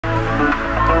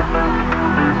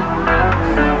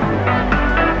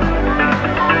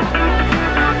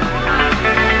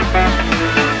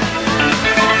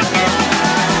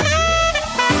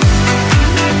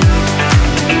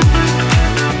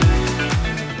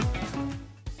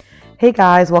Hey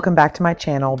guys, welcome back to my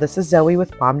channel. This is Zoe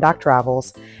with Mom Doc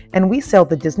Travels, and we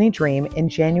sailed the Disney Dream in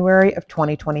January of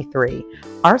 2023.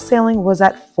 Our sailing was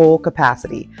at full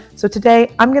capacity. So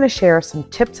today I'm going to share some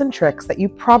tips and tricks that you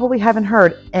probably haven't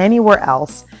heard anywhere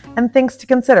else and things to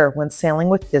consider when sailing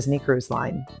with Disney Cruise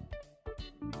Line.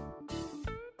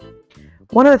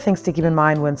 One of the things to keep in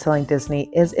mind when sailing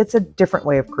Disney is it's a different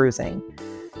way of cruising.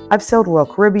 I've sailed Royal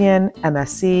Caribbean,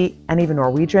 MSC, and even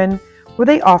Norwegian, where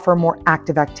they offer more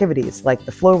active activities like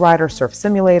the Flow Rider Surf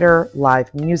Simulator,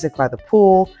 live music by the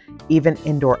pool, even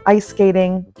indoor ice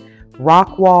skating,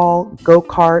 rock wall,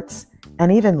 go-karts,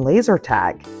 and even laser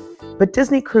tag. But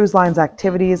Disney Cruise Line's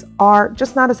activities are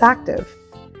just not as active.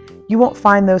 You won't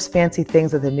find those fancy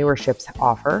things that the newer ships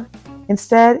offer.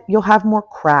 Instead, you'll have more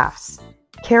crafts,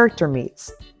 character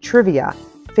meets, trivia,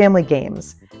 family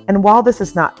games. And while this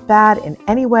is not bad in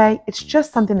any way, it's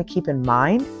just something to keep in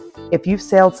mind if you've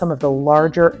sailed some of the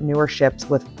larger, newer ships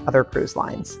with other cruise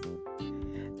lines.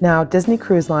 Now, Disney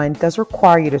Cruise Line does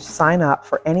require you to sign up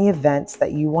for any events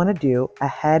that you want to do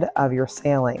ahead of your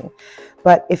sailing.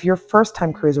 But if you're a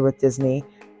first-time cruiser with Disney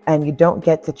and you don't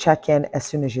get to check in as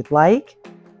soon as you'd like,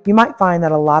 you might find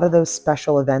that a lot of those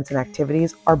special events and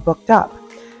activities are booked up.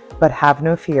 But have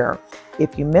no fear.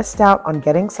 If you missed out on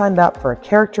getting signed up for a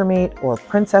character meet or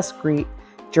princess greet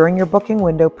during your booking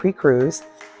window pre-cruise,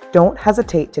 don't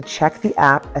hesitate to check the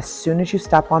app as soon as you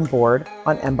step on board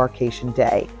on embarkation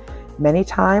day. Many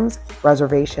times,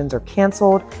 reservations are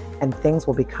canceled and things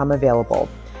will become available.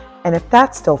 And if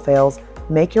that still fails,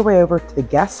 make your way over to the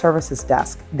guest services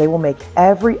desk. They will make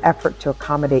every effort to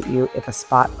accommodate you if a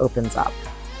spot opens up.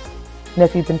 And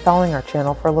if you've been following our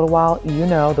channel for a little while, you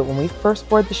know that when we first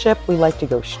board the ship, we like to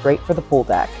go straight for the pool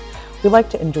deck. We like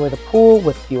to enjoy the pool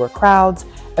with fewer crowds,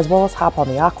 as well as hop on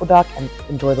the aqueduct and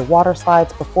enjoy the water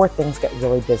slides before things get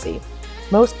really busy.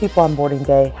 Most people on boarding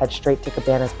day head straight to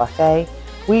Cabana's buffet.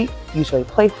 We usually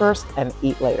play first and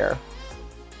eat later.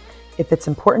 If it's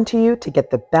important to you to get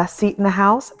the best seat in the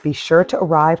house, be sure to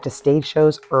arrive to stage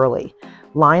shows early.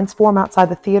 Lines form outside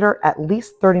the theater at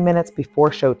least 30 minutes before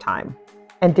showtime.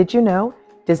 And did you know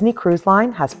Disney Cruise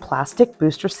Line has plastic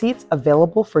booster seats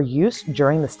available for use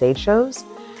during the stage shows?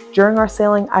 During our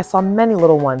sailing, I saw many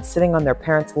little ones sitting on their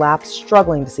parents' laps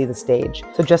struggling to see the stage.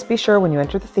 So just be sure when you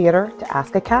enter the theater to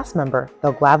ask a cast member.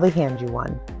 They'll gladly hand you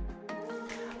one.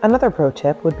 Another pro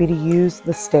tip would be to use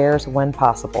the stairs when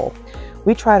possible.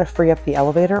 We try to free up the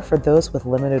elevator for those with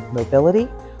limited mobility,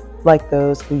 like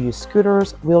those who use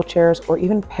scooters, wheelchairs, or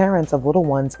even parents of little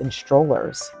ones in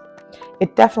strollers.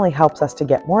 It definitely helps us to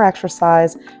get more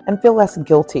exercise and feel less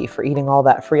guilty for eating all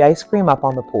that free ice cream up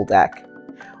on the pool deck.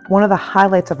 One of the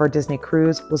highlights of our Disney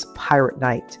cruise was Pirate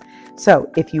Night.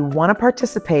 So if you want to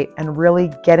participate and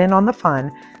really get in on the fun,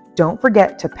 don't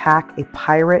forget to pack a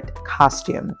pirate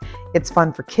costume. It's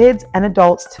fun for kids and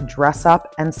adults to dress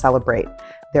up and celebrate.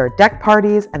 There are deck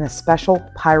parties and a special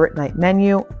Pirate Night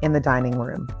menu in the dining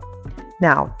room.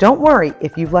 Now, don't worry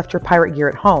if you've left your pirate gear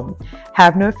at home.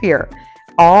 Have no fear.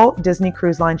 All Disney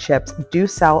Cruise Line ships do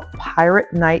sell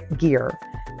Pirate Night gear,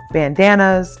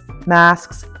 bandanas,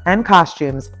 masks, and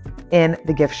costumes in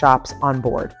the gift shops on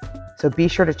board. So be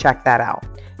sure to check that out.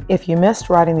 If you missed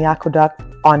riding the aqueduct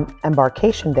on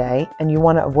embarkation day and you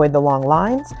want to avoid the long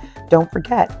lines, don't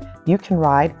forget, you can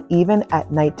ride even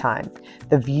at nighttime.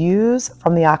 The views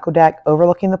from the aqueduct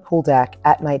overlooking the pool deck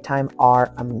at nighttime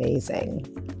are amazing.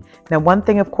 Now, one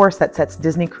thing, of course, that sets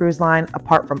Disney Cruise Line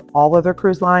apart from all other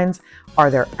cruise lines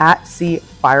are their at-sea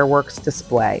fireworks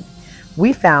display.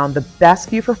 We found the best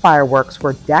view for fireworks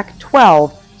were Deck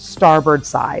 12, starboard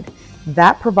side.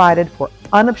 That provided for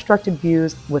unobstructed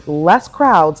views with less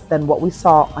crowds than what we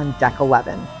saw on Deck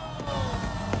 11.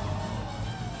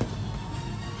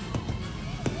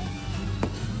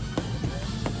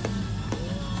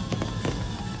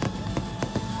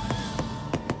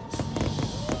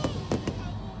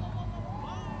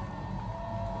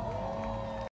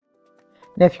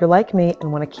 Now, if you're like me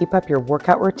and want to keep up your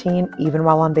workout routine even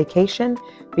while on vacation,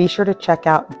 be sure to check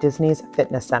out Disney's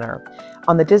Fitness Center.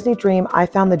 On the Disney Dream, I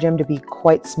found the gym to be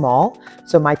quite small,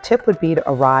 so my tip would be to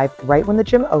arrive right when the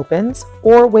gym opens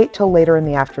or wait till later in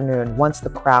the afternoon once the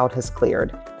crowd has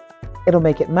cleared. It'll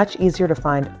make it much easier to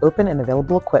find open and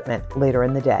available equipment later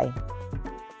in the day.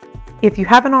 If you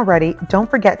haven't already, don't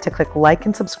forget to click like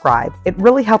and subscribe. It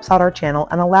really helps out our channel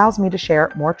and allows me to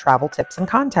share more travel tips and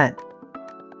content.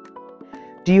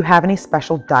 Do you have any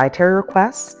special dietary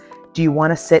requests? Do you want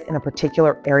to sit in a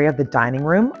particular area of the dining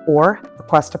room or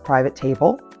request a private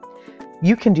table?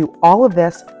 You can do all of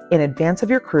this in advance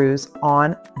of your cruise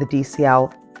on the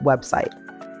DCL website.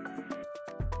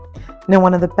 Now,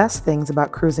 one of the best things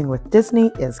about cruising with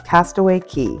Disney is Castaway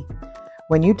Cay.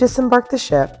 When you disembark the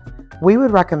ship, we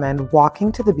would recommend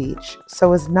walking to the beach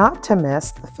so as not to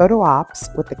miss the photo ops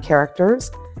with the characters,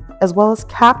 as well as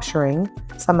capturing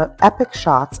some epic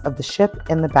shots of the ship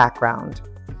in the background.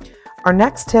 Our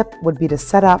next tip would be to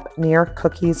set up near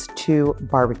Cookies 2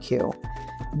 Barbecue.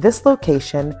 This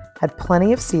location had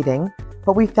plenty of seating,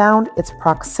 but we found its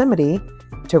proximity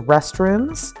to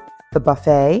restrooms, the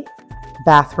buffet,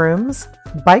 bathrooms,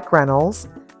 bike rentals,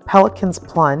 Pelican's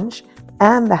Plunge,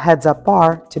 and the Heads Up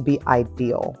Bar to be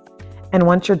ideal. And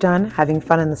once you're done having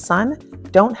fun in the sun,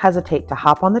 don't hesitate to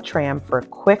hop on the tram for a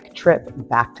quick trip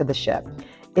back to the ship.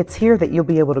 It's here that you'll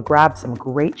be able to grab some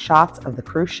great shots of the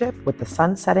cruise ship with the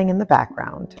sun setting in the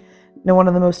background. Now, one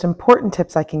of the most important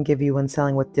tips I can give you when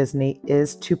sailing with Disney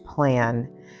is to plan.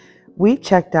 We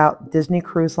checked out Disney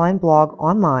Cruise Line blog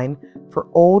online for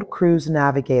old cruise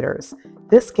navigators.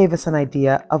 This gave us an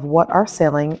idea of what our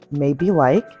sailing may be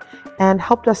like and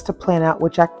helped us to plan out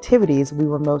which activities we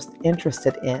were most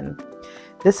interested in.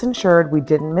 This ensured we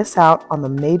didn't miss out on the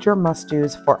major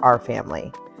must-dos for our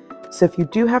family. So if you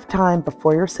do have time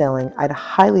before you're sailing, I'd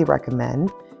highly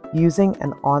recommend using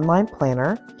an online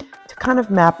planner to kind of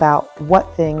map out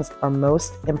what things are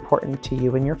most important to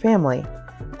you and your family.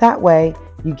 That way,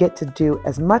 you get to do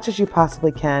as much as you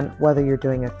possibly can, whether you're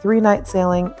doing a 3-night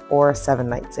sailing or a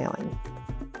 7-night sailing.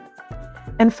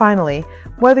 And finally,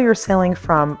 whether you're sailing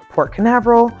from Port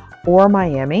Canaveral or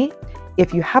Miami,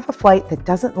 if you have a flight that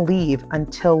doesn't leave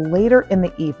until later in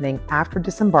the evening after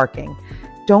disembarking,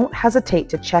 don't hesitate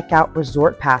to check out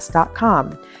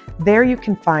resortpass.com. There you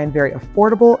can find very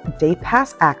affordable day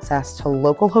pass access to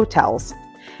local hotels.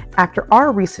 After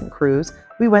our recent cruise,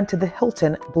 we went to the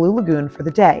Hilton Blue Lagoon for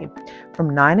the day. From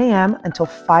 9 a.m. until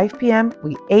 5 p.m.,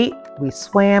 we ate, we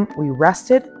swam, we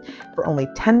rested for only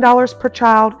 $10 per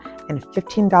child and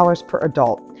 $15 per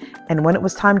adult. And when it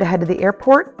was time to head to the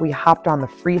airport, we hopped on the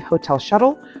free hotel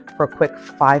shuttle for a quick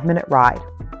 5-minute ride.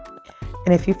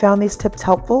 And if you found these tips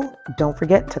helpful, don't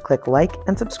forget to click like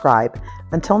and subscribe.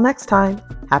 Until next time,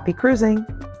 happy cruising!